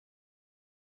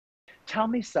tell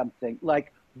me something,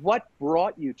 like what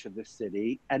brought you to the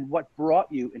city and what brought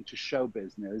you into show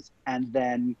business? And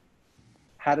then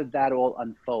how did that all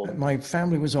unfold? My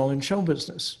family was all in show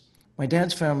business. My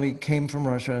dad's family came from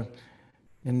Russia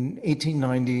in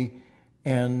 1890,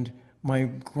 and my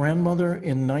grandmother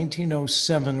in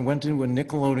 1907 went to a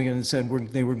Nickelodeon and said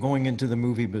they were going into the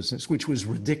movie business, which was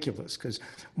ridiculous because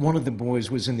one of the boys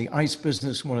was in the ice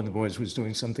business, one of the boys was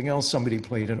doing something else, somebody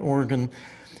played an organ.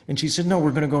 And she said, no,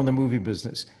 we're going to go in the movie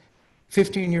business.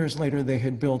 15 years later, they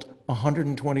had built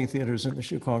 120 theaters in the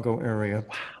Chicago area.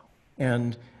 Wow.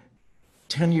 And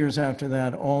 10 years after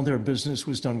that, all their business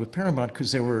was done with Paramount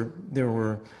because you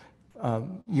were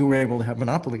able to have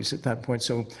monopolies at that point.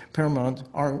 So Paramount,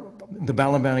 the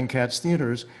Balaban and Katz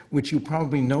theaters, which you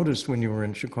probably noticed when you were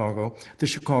in Chicago, the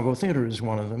Chicago Theater is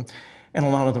one of them, and a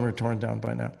lot of them are torn down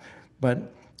by now.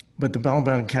 But the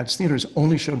Balaban and Katz theaters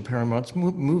only showed Paramount's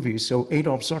movies. So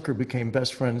Adolph Zucker became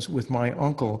best friends with my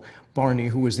uncle, Barney,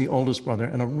 who was the oldest brother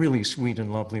and a really sweet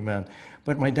and lovely man.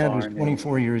 But my dad was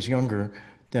 24 years younger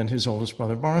than his oldest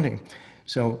brother, Barney.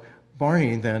 So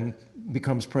Barney then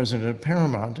becomes president of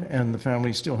Paramount, and the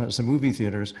family still has the movie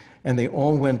theaters, and they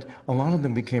all went, a lot of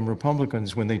them became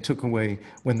Republicans when they took away,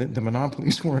 when the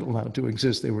monopolies weren't allowed to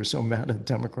exist. They were so mad at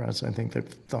Democrats, I think, they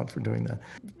thought for doing that.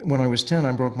 When I was 10,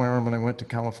 I broke my arm and I went to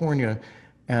California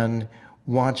and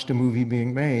watched a movie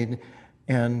being made,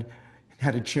 and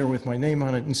had a chair with my name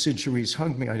on it, and Sid Charisse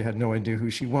hugged me. I had no idea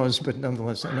who she was, but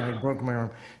nonetheless, and I broke my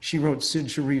arm. She wrote Sid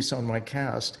Charisse on my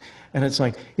cast, and it's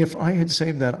like, if I had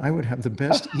saved that, I would have the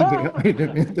best eBay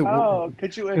item in the world.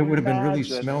 Could you imagine? It would have been really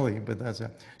smelly, but that's it.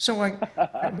 So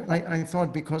I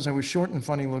thought because I was short and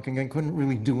funny looking, I couldn't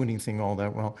really do anything all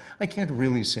that well. I can't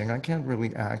really sing, I can't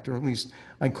really act, or at least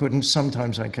I couldn't.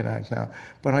 Sometimes I can act now,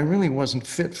 but I really wasn't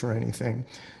fit for anything.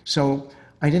 So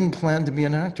I didn't plan to be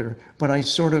an actor, but I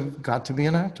sort of got to be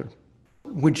an actor.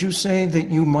 Would you say that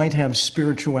you might have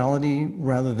spirituality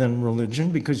rather than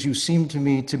religion? Because you seem to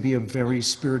me to be a very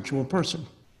spiritual person.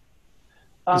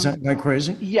 Is that, am I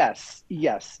crazy? Yes,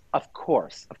 of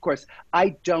course. I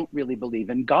don't really believe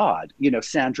in God. You know,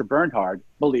 Sandra Bernhard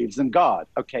believes in God.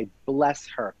 Okay, bless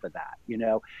her for that, you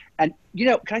know. And, you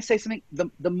know, can I say something?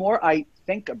 The more I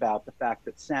think about the fact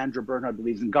that Sandra Bernhard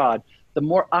believes in God, the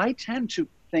more I tend to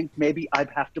think maybe I'd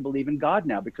have to believe in God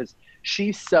now because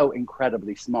she's so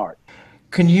incredibly smart.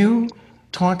 Can you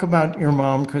talk about your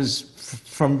mom? Because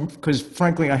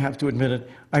frankly, I have to admit it,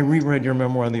 I reread your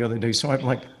memoir the other day, so I'm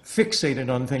like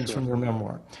fixated on things from your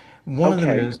memoir. One of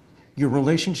them is your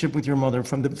relationship with your mother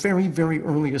from the very, very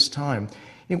earliest time.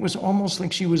 It was almost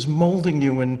like she was molding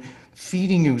you and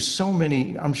feeding you so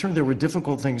many, I'm sure there were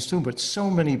difficult things too, but so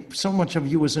much of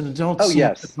you as an adult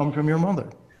seemed to come from your mother.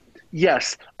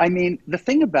 Yes. I mean, the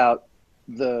thing about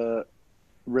the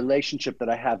relationship that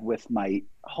I have with my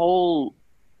whole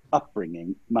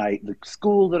upbringing, the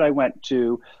school that I went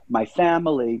to, my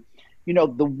family, you know,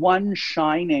 the one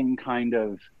shining kind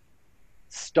of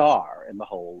star in the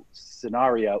whole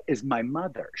scenario is my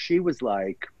mother. She was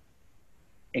like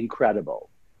incredible.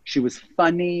 She was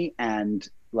funny and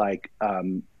like,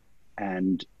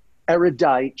 and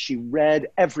erudite. She read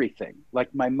everything.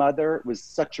 Like my mother was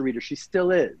such a reader. She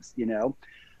still is, you know.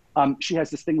 She has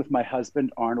this thing with my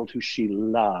husband, Arnold, who she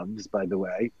loves, by the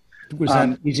way. Was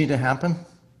that easy to happen?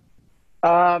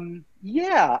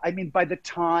 Yeah. I mean, by the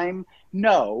time,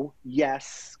 no,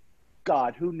 yes,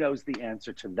 God, who knows the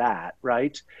answer to that,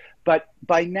 right? But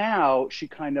by now, she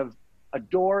kind of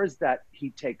adores that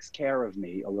he takes care of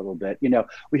me a little bit. You know,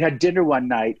 we had dinner one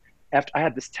night after I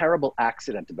had this terrible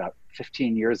accident about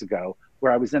 15 years ago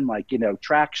where I was in like, you know,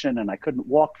 traction and I couldn't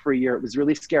walk for a year. It was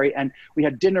really scary. And we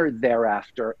had dinner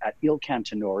thereafter at Il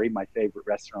Cantinori, my favorite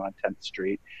restaurant on 10th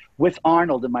Street, with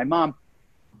Arnold and my mom.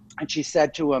 And she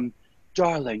said to him,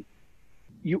 darling,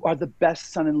 you are the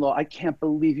best son-in-law. I can't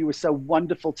believe you were so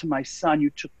wonderful to my son.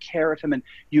 You took care of him. And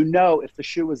you know if the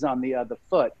shoe was on the other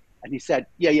foot. And he said,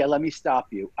 yeah, let me stop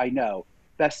you. I know.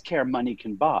 Best care money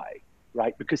can buy.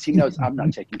 Right? Because he knows I'm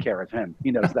not taking care of him.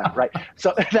 He knows that, right?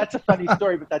 So that's a funny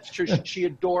story, but that's true. She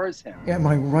adores him. Am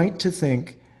I right to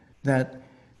think that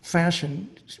fashion,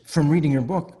 from reading your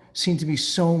book, seemed to be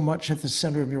so much at the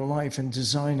center of your life and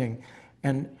designing?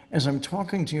 And as I'm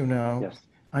talking to you now,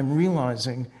 I'm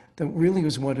realizing that really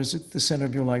is what is at the center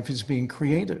of your life is being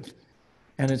creative.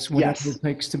 And it's whatever it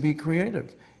takes to be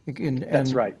creative.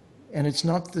 That's right. And it's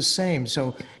not the same.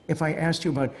 So if I asked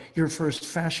you about your first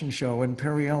fashion show in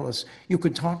Perry Ellis, you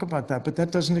could talk about that, but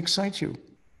that doesn't excite you.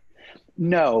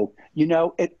 No, you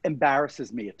know, it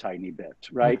embarrasses me a tiny bit,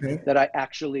 right? That I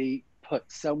actually put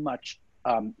so much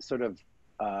sort of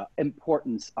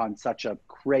importance on such a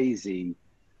crazy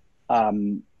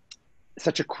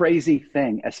such a crazy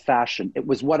thing as fashion. It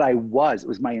was what I was. It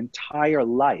was my entire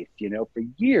life. For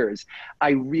years,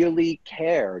 I really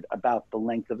cared about the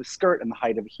length of a skirt and the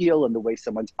height of a heel and the way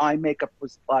someone's eye makeup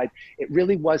was applied. It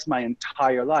really was my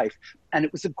entire life. And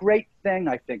it was a great thing,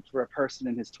 I think, for a person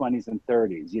in his 20s and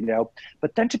 30s,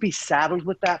 But then to be saddled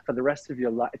with that for the rest of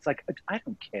your life, it's like, I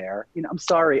don't care. I'm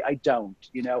sorry, I don't.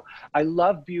 I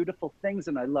love beautiful things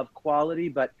and I love quality,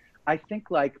 but I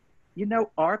think like,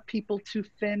 are people too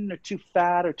thin or too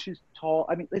fat or too tall?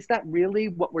 I mean, is that really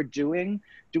what we're doing?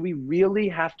 Do we really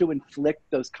have to inflict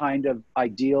those kind of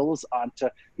ideals onto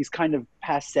these kind of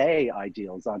passe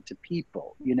ideals onto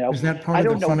people? Is that part I of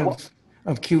the don't know fun what.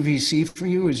 of QVC for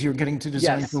you? Is you're getting to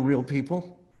design for Yes, real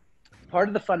people? part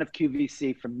of the fun of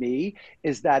QVC for me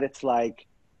is that it's like,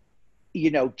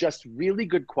 just really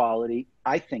good quality,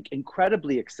 I think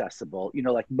incredibly accessible,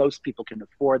 like most people can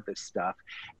afford this stuff.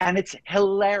 And it's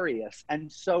hilarious and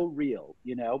so real,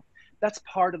 that's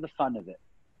part of the fun of it.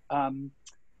 Um,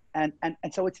 and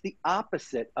so it's the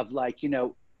opposite of like,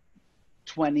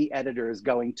 20 editors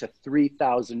going to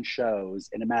 3,000 shows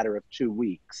in a matter of 2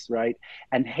 weeks, right?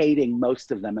 And hating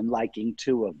most of them and liking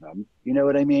two of them. You know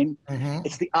what I mean? Mm-hmm.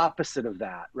 It's the opposite of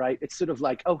that, right? It's sort of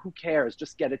like, oh, who cares?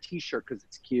 Just get a t-shirt because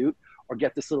it's cute, or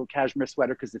get this little cashmere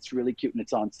sweater because it's really cute and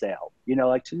it's on sale.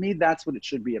 Like to me, that's what it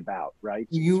should be about, right?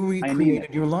 You I mean it.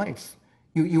 recreated your life.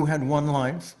 You had one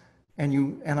life,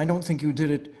 and I don't think you did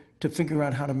it to figure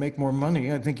out how to make more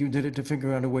money. I think you did it to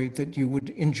figure out a way that you would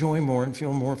enjoy more and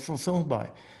feel more fulfilled by.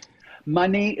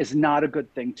 Money is not a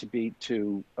good thing to be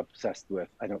too obsessed with,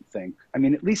 I don't think. I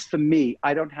mean, at least for me,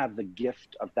 I don't have the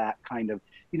gift of that kind of,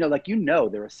 like,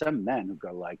 there are some men who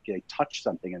go like, they touch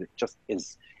something and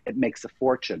it makes a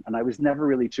fortune. And I was never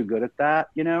really too good at that.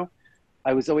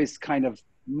 I was always kind of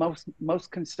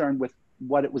most concerned with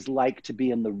what it was like to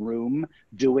be in the room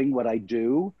doing what I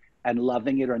do and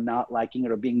loving it or not liking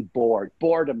it or being bored.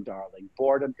 Boredom, darling.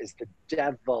 Boredom is the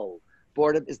devil.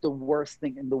 Boredom is the worst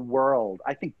thing in the world.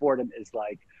 I think boredom is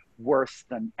like worse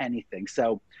than anything.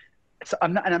 So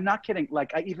I'm not kidding.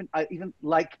 Like I even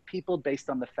like people based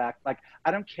on the fact, like,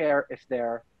 I don't care if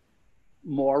they're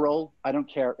moral. I don't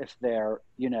care if they're,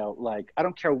 like, I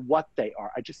don't care what they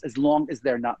are. As long as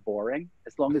they're not boring,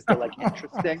 as long as they're like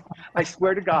interesting. I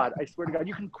swear to God,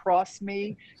 you can cross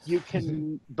me,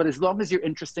 but as long as you're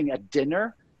interesting at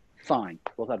dinner, fine,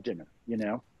 we'll have dinner.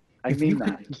 I If you mean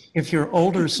that. could, if your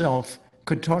older self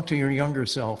could talk to your younger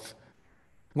self,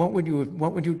 what would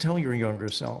you tell your younger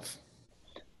self?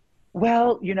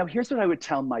 Well, here's what I would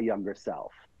tell my younger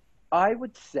self. I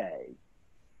would say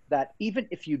that even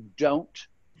if you don't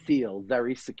feel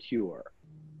very secure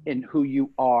in who you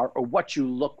are or what you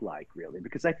look like, really,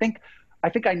 because I think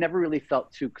I never really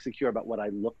felt too secure about what I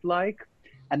looked like.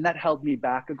 And that held me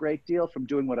back a great deal from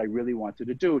doing what I really wanted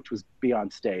to do, which was be on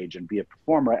stage and be a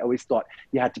performer. I always thought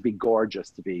you had to be gorgeous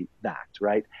to be that,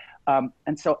 right?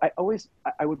 And so I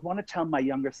would want to tell my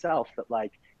younger self that,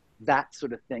 like, that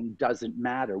sort of thing doesn't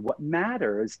matter. What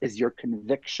matters is your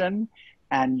conviction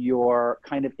and your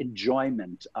kind of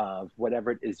enjoyment of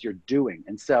whatever it is you're doing.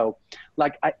 And so,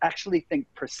 like, I actually think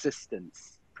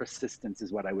persistence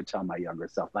is what I would tell my younger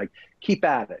self. Like, keep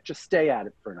at it, just stay at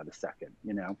it for another second.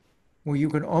 Well, you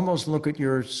could almost look at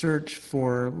your search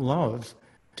for love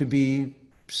to be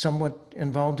somewhat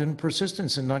involved in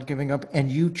persistence and not giving up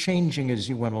and you changing as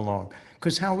you went along.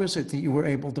 Because how is it that you were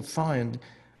able to find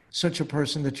such a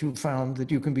person that you found that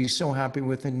you can be so happy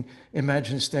with and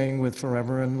imagine staying with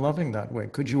forever and loving that way?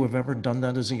 Could you have ever done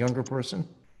that as a younger person?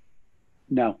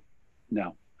 No,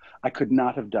 no, I could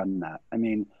not have done that. I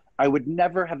mean, I would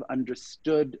never have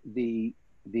understood the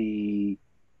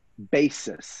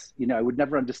basis. I would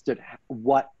never understood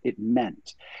what it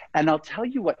meant. And I'll tell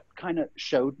you what kind of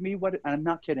showed me and I'm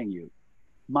not kidding you.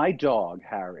 My dog,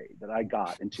 Harry, that I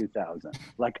got in 2000,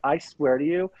 like, I swear to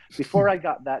you, before I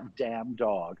got that damn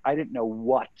dog, I didn't know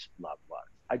what love was.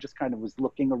 I just kind of was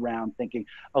looking around thinking,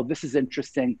 oh, this is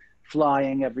interesting,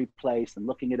 flying every place and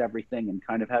looking at everything and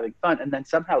kind of having fun. And then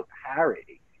somehow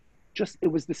Harry,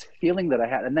 it was this feeling that I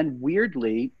had. And then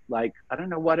weirdly, like, I don't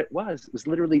know what it was. It was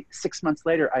literally 6 months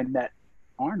later, I met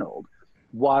Arnold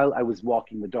while I was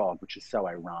walking the dog, which is so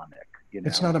ironic.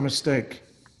 It's not a mistake.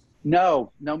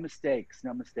 No, no mistakes.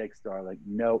 No mistakes, darling.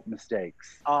 No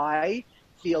mistakes. I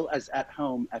feel as at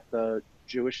home at the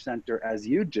Jewish Center as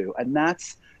you do. And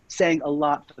that's saying a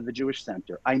lot for the Jewish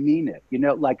Center. I mean it.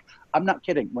 Like, I'm not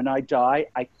kidding. When I die,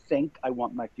 I think I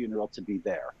want my funeral to be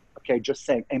there. Okay, just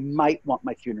saying. I might want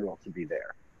my funeral to be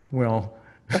there. Well,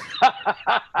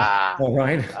 all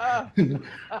right.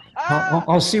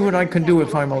 I'll see what I can do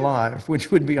if I'm alive,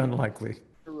 which would be unlikely.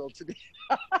 Funeral to be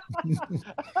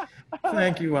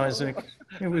Thank you, Isaac.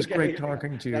 It was Okay. great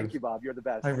talking to you. Thank you, Bob. You're the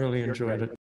best. I really You're enjoyed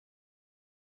great. it.